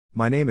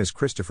My name is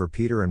Christopher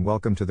Peter and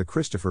welcome to the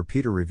Christopher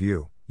Peter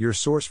Review, your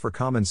source for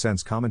common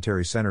sense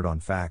commentary centered on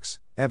facts,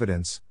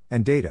 evidence,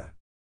 and data.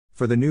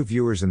 For the new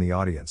viewers in the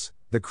audience,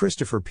 the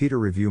Christopher Peter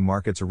Review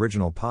markets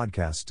original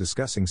podcasts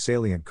discussing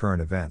salient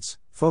current events,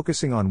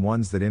 focusing on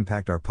ones that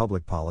impact our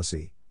public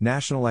policy,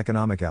 national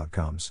economic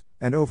outcomes,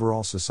 and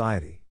overall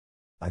society.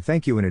 I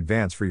thank you in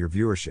advance for your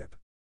viewership.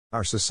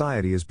 Our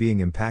society is being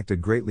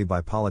impacted greatly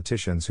by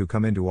politicians who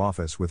come into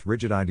office with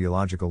rigid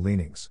ideological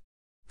leanings,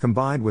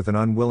 combined with an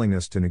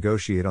unwillingness to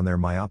negotiate on their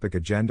myopic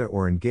agenda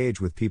or engage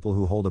with people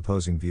who hold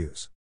opposing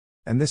views.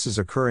 And this is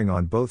occurring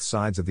on both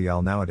sides of the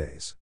aisle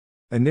nowadays.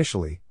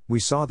 Initially, we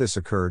saw this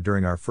occur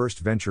during our first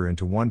venture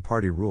into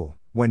one-party rule,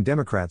 when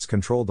Democrats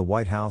controlled the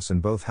White House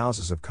and both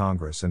houses of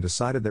Congress and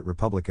decided that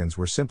Republicans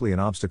were simply an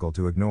obstacle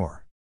to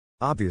ignore.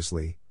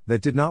 Obviously,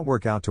 that did not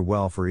work out too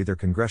well for either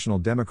congressional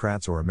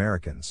Democrats or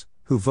Americans,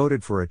 who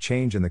voted for a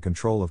change in the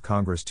control of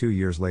Congress 2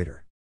 years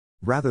later.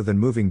 Rather than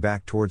moving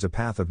back towards a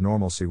path of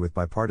normalcy with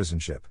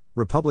bipartisanship,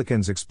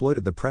 Republicans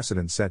exploited the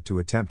precedent set to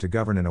attempt to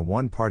govern in a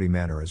one-party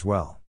manner as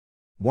well.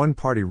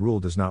 One-party rule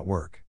does not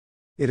work.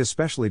 It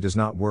especially does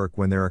not work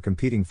when there are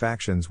competing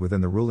factions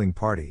within the ruling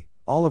party,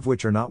 all of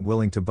which are not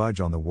willing to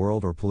budge on the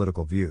world or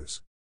political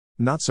views.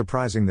 Not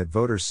surprising that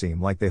voters seem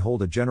like they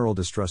hold a general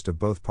distrust of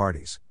both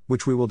parties,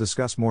 which we will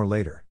discuss more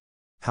later.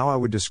 How I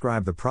would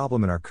describe the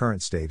problem in our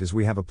current state is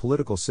we have a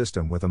political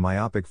system with a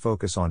myopic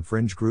focus on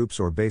fringe groups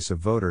or base of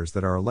voters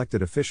that our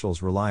elected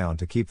officials rely on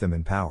to keep them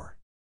in power.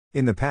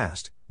 In the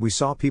past, we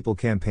saw people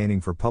campaigning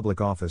for public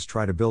office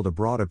try to build a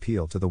broad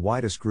appeal to the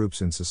widest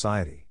groups in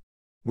society.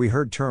 We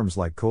heard terms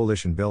like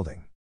coalition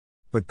building.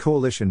 But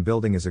coalition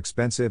building is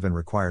expensive and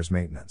requires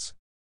maintenance.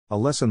 A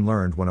lesson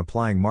learned when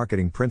applying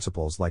marketing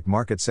principles like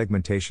market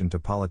segmentation to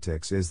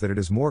politics is that it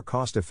is more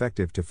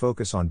cost-effective to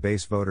focus on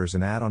base voters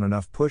and add on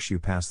enough push you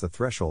past the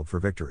threshold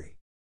for victory.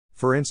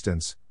 For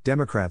instance,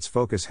 Democrats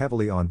focus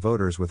heavily on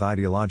voters with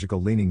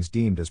ideological leanings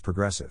deemed as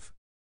progressive.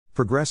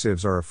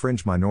 Progressives are a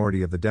fringe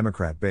minority of the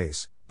Democrat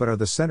base, but are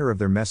the center of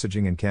their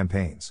messaging and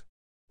campaigns.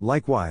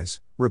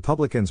 Likewise,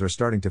 Republicans are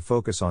starting to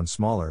focus on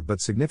smaller but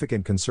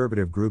significant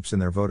conservative groups in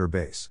their voter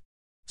base.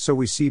 So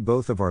we see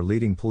both of our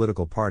leading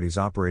political parties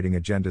operating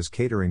agendas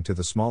catering to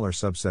the smaller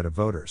subset of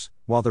voters,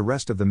 while the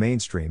rest of the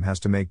mainstream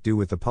has to make do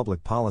with the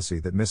public policy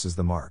that misses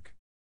the mark.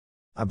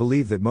 I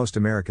believe that most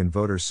American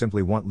voters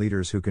simply want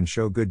leaders who can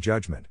show good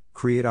judgment,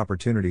 create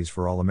opportunities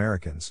for all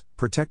Americans,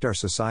 protect our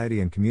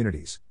society and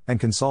communities, and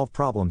can solve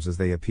problems as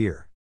they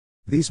appear.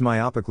 These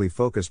myopically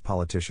focused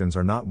politicians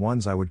are not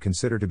ones I would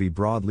consider to be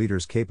broad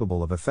leaders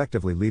capable of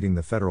effectively leading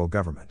the federal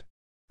government.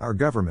 Our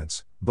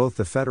governments, both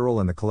the federal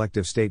and the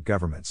collective state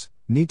governments,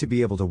 need to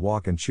be able to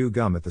walk and chew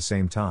gum at the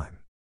same time.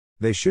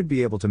 They should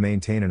be able to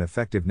maintain an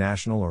effective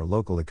national or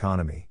local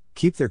economy,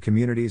 keep their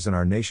communities and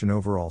our nation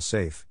overall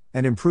safe,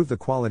 and improve the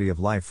quality of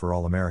life for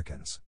all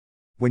Americans.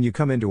 When you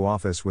come into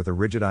office with a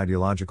rigid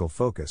ideological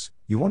focus,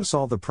 you want to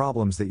solve the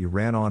problems that you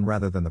ran on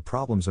rather than the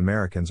problems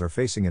Americans are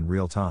facing in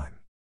real time.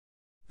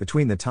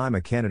 Between the time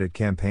a candidate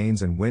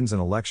campaigns and wins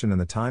an election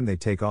and the time they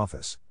take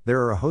office,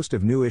 there are a host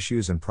of new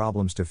issues and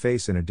problems to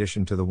face in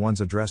addition to the ones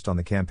addressed on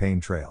the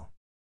campaign trail.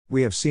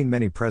 We have seen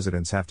many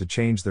presidents have to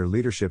change their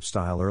leadership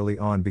style early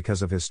on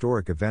because of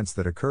historic events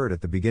that occurred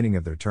at the beginning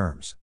of their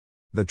terms.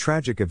 The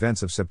tragic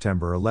events of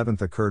September 11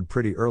 occurred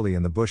pretty early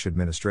in the Bush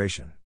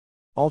administration.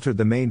 Altered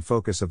the main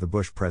focus of the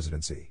Bush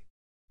presidency.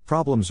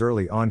 Problems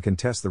early on can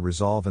test the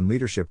resolve and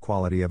leadership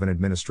quality of an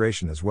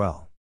administration as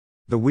well.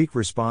 The weak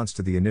response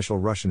to the initial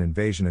Russian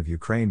invasion of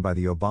Ukraine by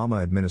the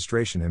Obama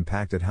administration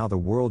impacted how the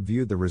world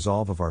viewed the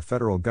resolve of our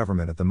federal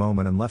government at the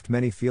moment and left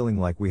many feeling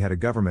like we had a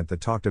government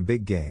that talked a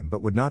big game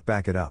but would not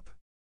back it up.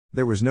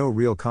 There was no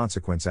real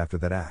consequence after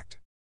that act.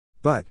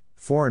 But,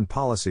 foreign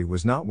policy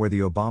was not where the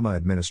Obama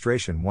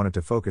administration wanted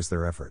to focus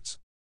their efforts.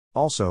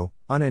 Also,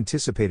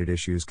 unanticipated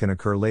issues can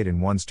occur late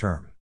in one's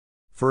term.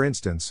 For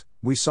instance,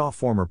 we saw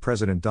former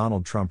President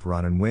Donald Trump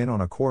run and win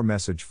on a core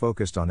message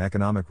focused on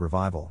economic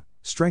revival,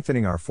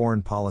 strengthening our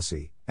foreign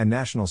policy, and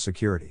national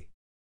security.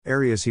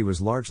 Areas he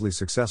was largely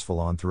successful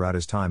on throughout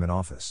his time in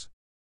office.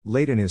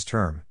 Late in his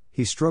term,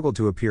 he struggled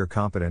to appear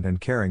competent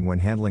and caring when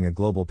handling a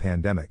global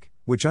pandemic,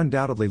 which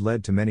undoubtedly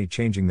led to many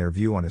changing their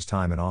view on his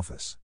time in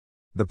office.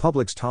 The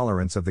public's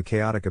tolerance of the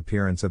chaotic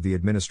appearance of the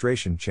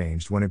administration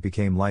changed when it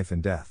became life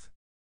and death.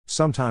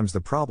 Sometimes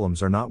the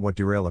problems are not what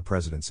derail a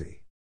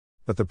presidency,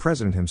 but the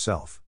president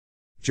himself.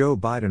 Joe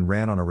Biden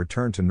ran on a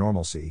return to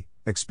normalcy,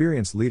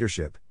 experienced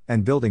leadership,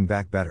 and building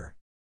back better.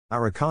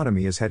 Our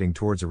economy is heading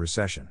towards a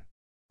recession.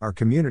 Our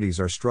communities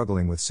are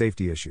struggling with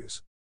safety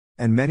issues.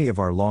 And many of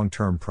our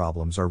long-term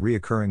problems are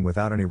reoccurring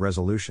without any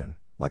resolution,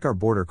 like our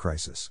border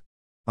crisis.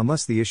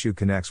 Unless the issue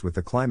connects with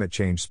the climate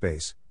change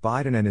space,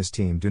 Biden and his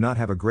team do not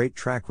have a great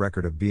track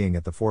record of being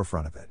at the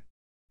forefront of it.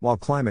 While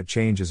climate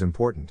change is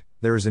important,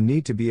 there is a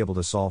need to be able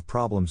to solve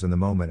problems in the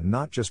moment and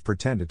not just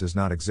pretend it does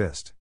not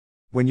exist.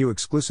 When you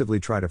exclusively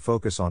try to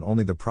focus on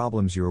only the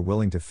problems you are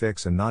willing to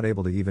fix and not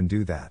able to even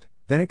do that,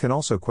 then it can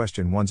also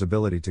question one's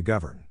ability to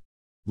govern.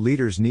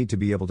 Leaders need to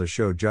be able to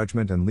show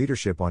judgment and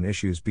leadership on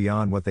issues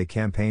beyond what they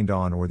campaigned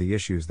on or the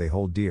issues they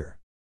hold dear.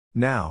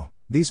 Now,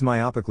 these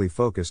myopically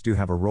focused do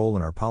have a role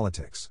in our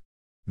politics.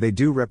 They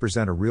do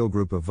represent a real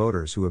group of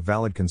voters who have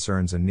valid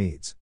concerns and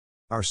needs.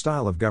 Our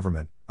style of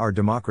government, our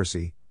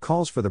democracy,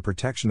 calls for the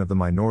protection of the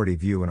minority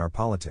view in our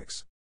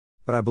politics.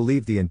 But I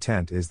believe the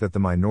intent is that the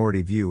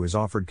minority view is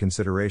offered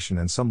consideration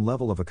and some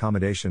level of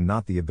accommodation,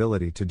 not the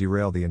ability to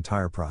derail the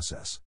entire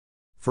process.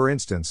 For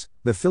instance,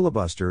 the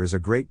filibuster is a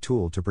great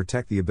tool to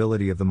protect the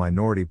ability of the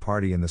minority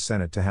party in the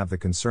Senate to have the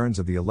concerns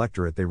of the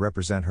electorate they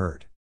represent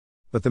heard.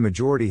 But the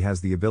majority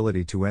has the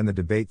ability to end the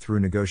debate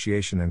through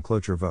negotiation and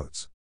cloture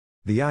votes.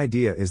 The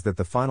idea is that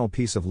the final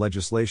piece of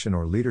legislation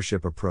or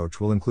leadership approach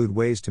will include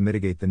ways to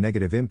mitigate the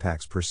negative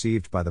impacts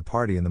perceived by the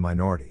party in the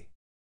minority.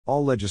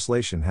 All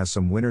legislation has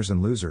some winners and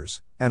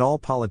losers, and all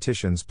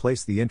politicians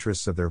place the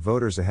interests of their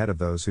voters ahead of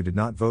those who did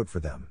not vote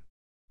for them.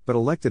 But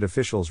elected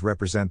officials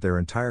represent their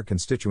entire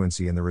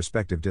constituency in the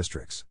respective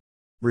districts.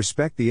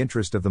 Respect the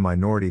interest of the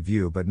minority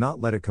view but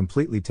not let it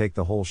completely take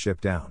the whole ship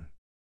down.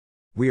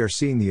 We are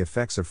seeing the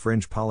effects of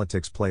fringe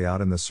politics play out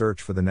in the search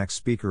for the next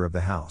Speaker of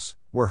the House,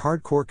 where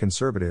hardcore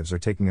conservatives are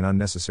taking an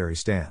unnecessary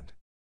stand.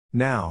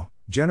 Now,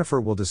 Jennifer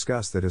will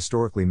discuss that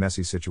historically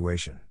messy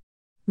situation.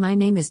 My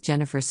name is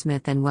Jennifer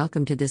Smith and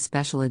welcome to this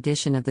special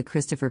edition of the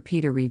Christopher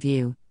Peter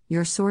Review,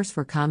 your source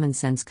for common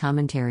sense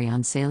commentary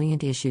on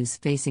salient issues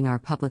facing our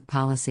public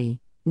policy,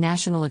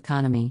 national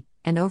economy,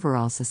 and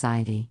overall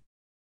society.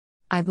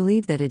 I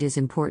believe that it is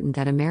important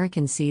that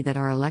Americans see that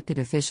our elected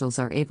officials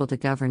are able to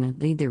govern and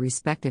lead their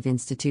respective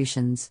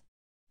institutions,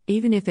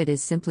 even if it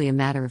is simply a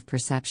matter of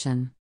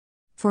perception.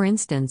 For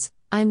instance,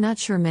 I am not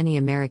sure many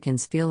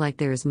Americans feel like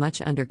there is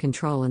much under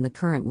control in the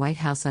current White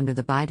House under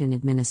the Biden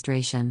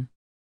administration.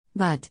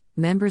 But,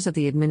 members of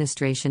the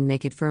administration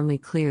make it firmly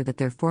clear that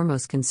their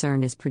foremost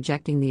concern is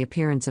projecting the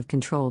appearance of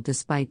control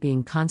despite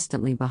being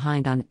constantly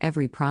behind on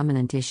every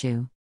prominent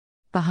issue.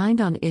 Behind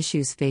on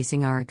issues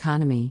facing our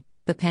economy,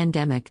 the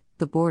pandemic,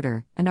 the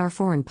border, and our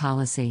foreign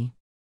policy.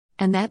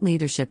 And that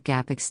leadership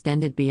gap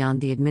extended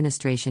beyond the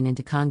administration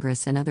into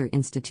Congress and other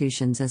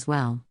institutions as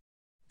well.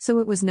 So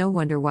it was no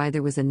wonder why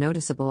there was a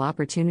noticeable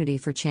opportunity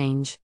for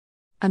change.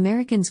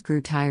 Americans grew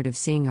tired of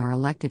seeing our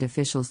elected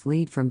officials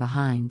lead from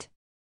behind.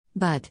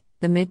 But,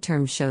 the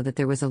midterms show that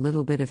there was a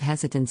little bit of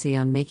hesitancy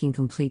on making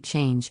complete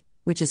change,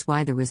 which is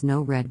why there was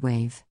no red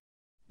wave.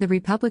 The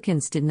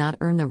Republicans did not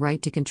earn the right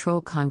to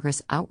control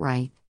Congress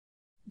outright.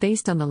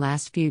 Based on the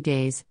last few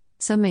days,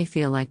 some may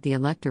feel like the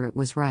electorate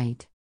was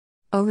right.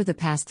 Over the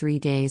past 3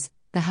 days,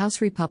 the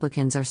House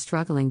Republicans are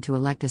struggling to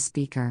elect a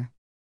speaker.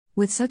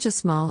 With such a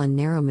small and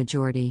narrow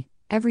majority,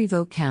 every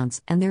vote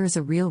counts and there is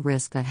a real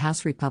risk that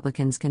House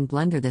Republicans can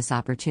blunder this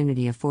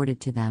opportunity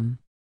afforded to them.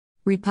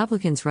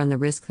 Republicans run the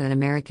risk that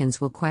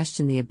Americans will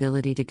question the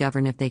ability to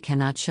govern if they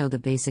cannot show the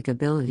basic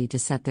ability to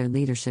set their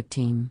leadership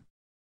team.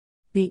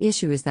 The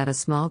issue is that a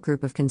small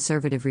group of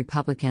conservative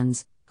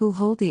Republicans, who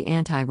hold the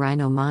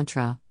anti-rhino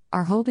mantra,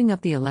 are holding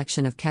up the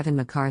election of Kevin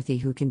McCarthy,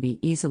 who can be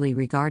easily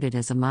regarded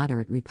as a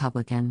moderate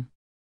Republican.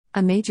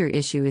 A major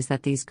issue is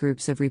that these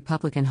groups of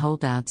Republican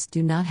holdouts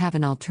do not have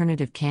an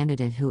alternative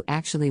candidate who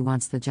actually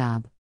wants the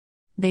job.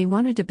 They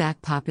wanted to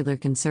back popular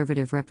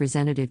conservative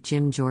Representative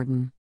Jim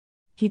Jordan.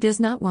 He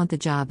does not want the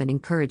job and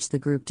encouraged the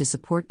group to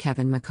support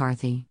Kevin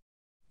McCarthy.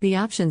 The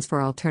options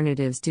for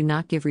alternatives do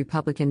not give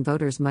Republican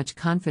voters much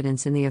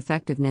confidence in the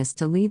effectiveness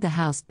to lead the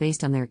House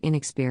based on their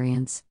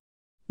inexperience.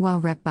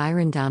 While Rep.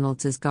 Byron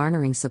Donalds is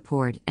garnering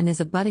support and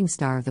is a budding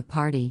star of the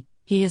party,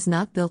 he has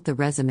not built the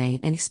resume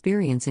and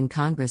experience in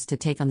Congress to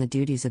take on the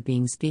duties of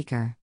being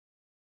Speaker.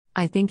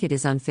 I think it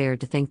is unfair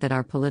to think that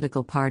our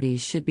political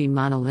parties should be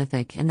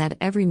monolithic and that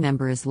every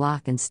member is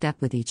lock and step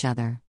with each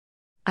other.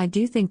 I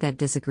do think that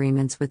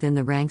disagreements within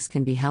the ranks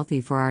can be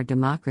healthy for our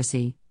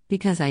democracy,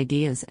 because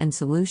ideas and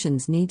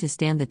solutions need to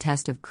stand the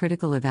test of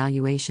critical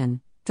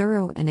evaluation,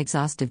 thorough and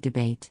exhaustive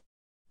debate.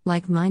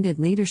 Like-minded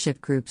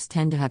leadership groups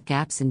tend to have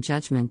gaps in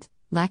judgment,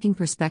 lacking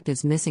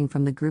perspectives missing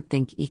from the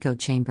groupthink echo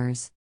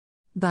chambers.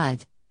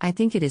 But, I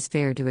think it is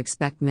fair to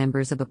expect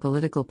members of a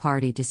political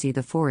party to see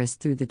the forest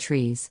through the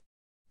trees.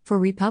 For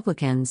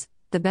Republicans,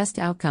 the best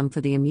outcome for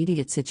the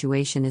immediate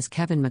situation is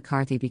Kevin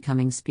McCarthy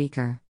becoming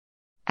Speaker.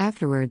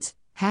 Afterwards,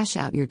 hash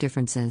out your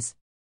differences.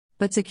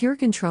 But secure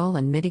control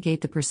and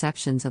mitigate the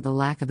perceptions of the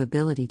lack of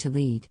ability to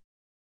lead.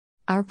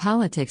 Our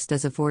politics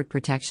does afford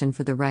protection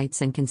for the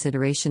rights and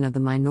consideration of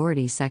the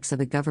minority sects of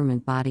a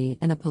government body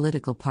and a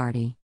political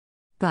party.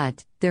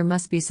 But, there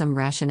must be some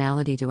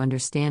rationality to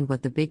understand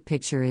what the big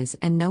picture is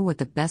and know what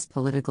the best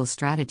political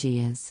strategy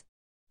is.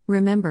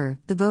 Remember,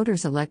 the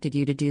voters elected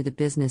you to do the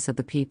business of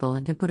the people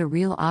and to put a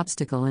real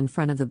obstacle in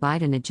front of the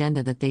Biden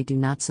agenda that they do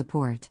not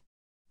support.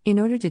 In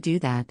order to do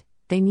that,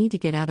 they need to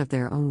get out of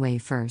their own way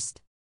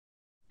first.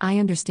 I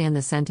understand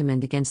the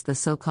sentiment against the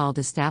so-called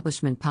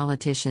establishment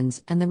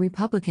politicians and the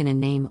Republican in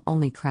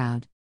name-only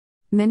crowd.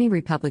 Many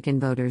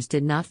Republican voters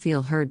did not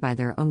feel heard by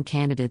their own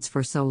candidates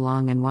for so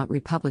long and want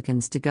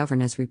Republicans to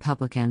govern as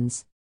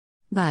Republicans.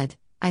 But,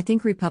 I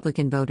think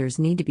Republican voters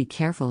need to be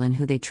careful in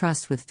who they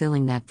trust with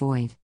filling that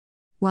void.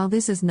 While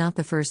this is not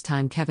the first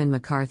time Kevin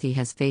McCarthy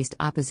has faced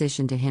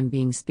opposition to him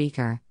being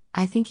Speaker,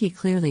 I think he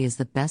clearly is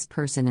the best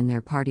person in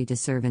their party to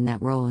serve in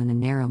that role in a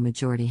narrow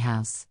majority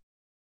House.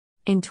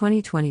 In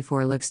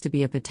 2024 looks to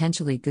be a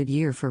potentially good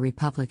year for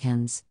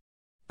Republicans.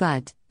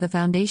 But, the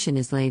foundation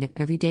is laid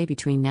every day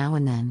between now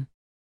and then.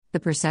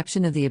 The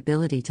perception of the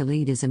ability to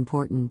lead is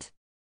important.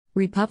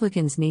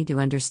 Republicans need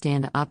to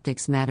understand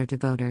optics matter to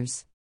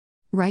voters.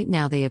 Right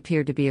now they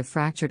appear to be a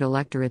fractured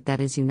electorate that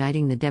is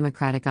uniting the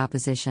Democratic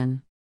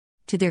opposition.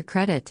 To their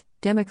credit,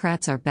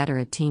 Democrats are better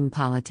at team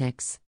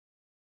politics.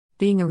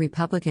 Being a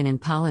Republican in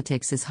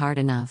politics is hard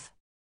enough.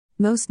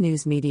 Most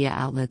news media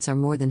outlets are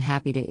more than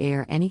happy to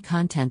air any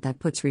content that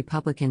puts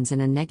Republicans in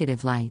a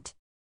negative light.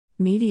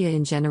 Media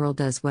in general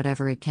does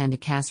whatever it can to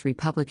cast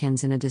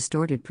Republicans in a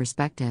distorted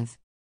perspective.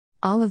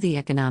 All of the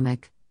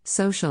economic,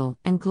 social,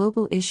 and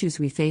global issues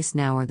we face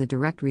now are the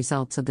direct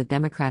results of the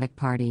Democratic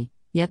Party,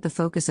 yet the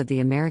focus of the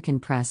American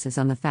press is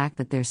on the fact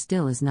that there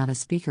still is not a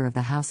Speaker of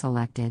the House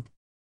elected.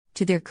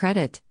 To their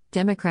credit,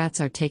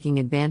 Democrats are taking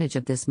advantage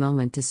of this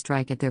moment to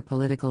strike at their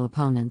political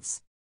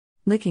opponents,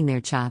 licking their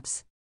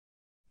chops.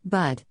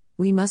 But,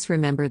 we must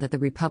remember that the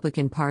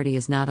Republican Party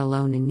is not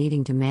alone in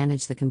needing to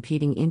manage the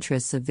competing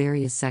interests of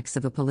various sects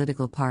of a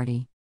political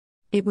party.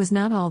 It was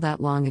not all that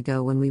long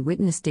ago when we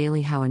witnessed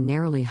daily how a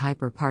narrowly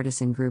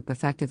hyper-partisan group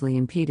effectively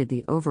impeded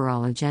the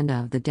overall agenda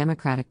of the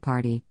Democratic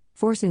Party,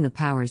 forcing the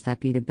powers that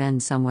be to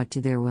bend somewhat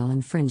to their will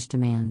and fringe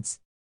demands.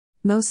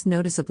 Most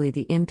noticeably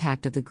the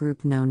impact of the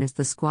group known as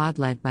the Squad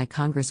led by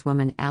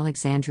Congresswoman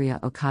Alexandria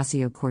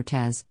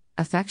Ocasio-Cortez,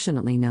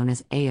 affectionately known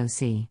as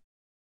AOC.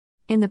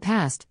 In the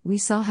past, we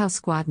saw how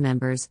Squad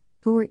members,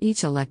 who were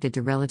each elected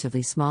to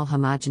relatively small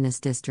homogeneous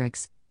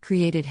districts,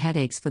 created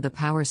headaches for the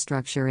power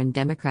structure and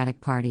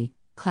Democratic Party,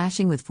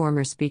 clashing with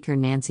former Speaker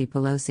Nancy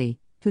Pelosi,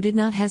 who did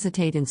not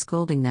hesitate in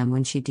scolding them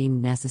when she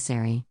deemed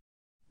necessary.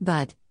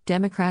 But,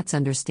 Democrats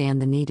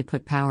understand the need to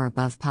put power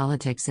above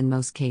politics in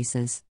most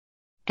cases.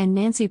 And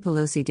Nancy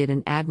Pelosi did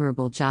an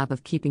admirable job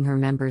of keeping her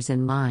members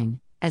in line,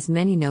 as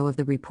many know of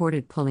the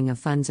reported pulling of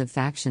funds of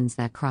factions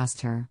that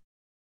crossed her.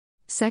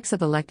 Sex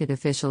of elected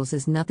officials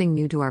is nothing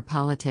new to our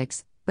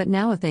politics, but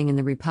now a thing in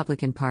the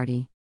Republican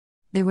Party.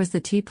 There was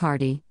the Tea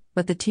Party,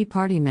 but the Tea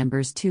Party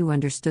members too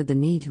understood the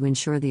need to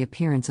ensure the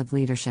appearance of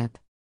leadership.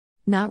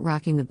 Not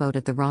rocking the boat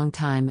at the wrong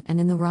time and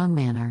in the wrong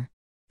manner.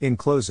 In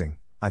closing,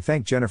 I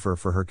thank Jennifer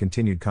for her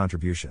continued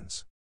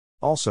contributions.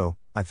 Also,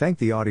 I thank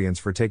the audience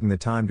for taking the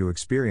time to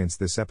experience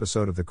this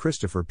episode of the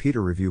Christopher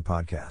Peter Review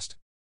podcast.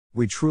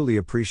 We truly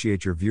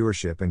appreciate your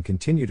viewership and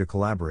continue to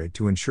collaborate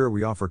to ensure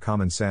we offer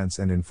common sense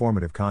and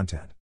informative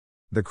content.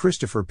 The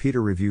Christopher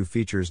Peter Review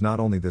features not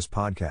only this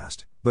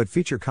podcast, but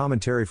feature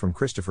commentary from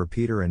Christopher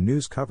Peter and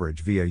news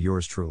coverage via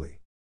yours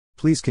truly.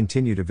 Please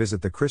continue to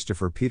visit the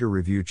Christopher Peter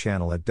Review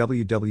channel at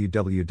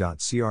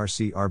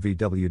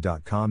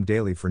www.crcrvw.com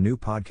daily for new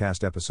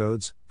podcast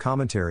episodes,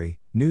 commentary,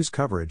 news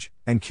coverage,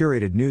 and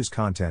curated news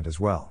content as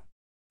well.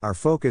 Our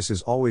focus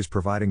is always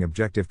providing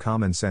objective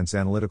common sense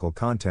analytical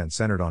content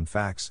centered on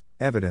facts,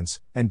 evidence,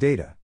 and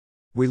data.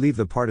 We leave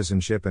the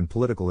partisanship and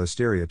political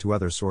hysteria to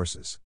other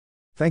sources.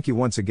 Thank you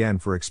once again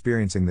for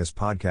experiencing this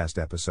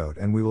podcast episode,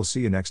 and we will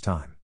see you next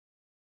time.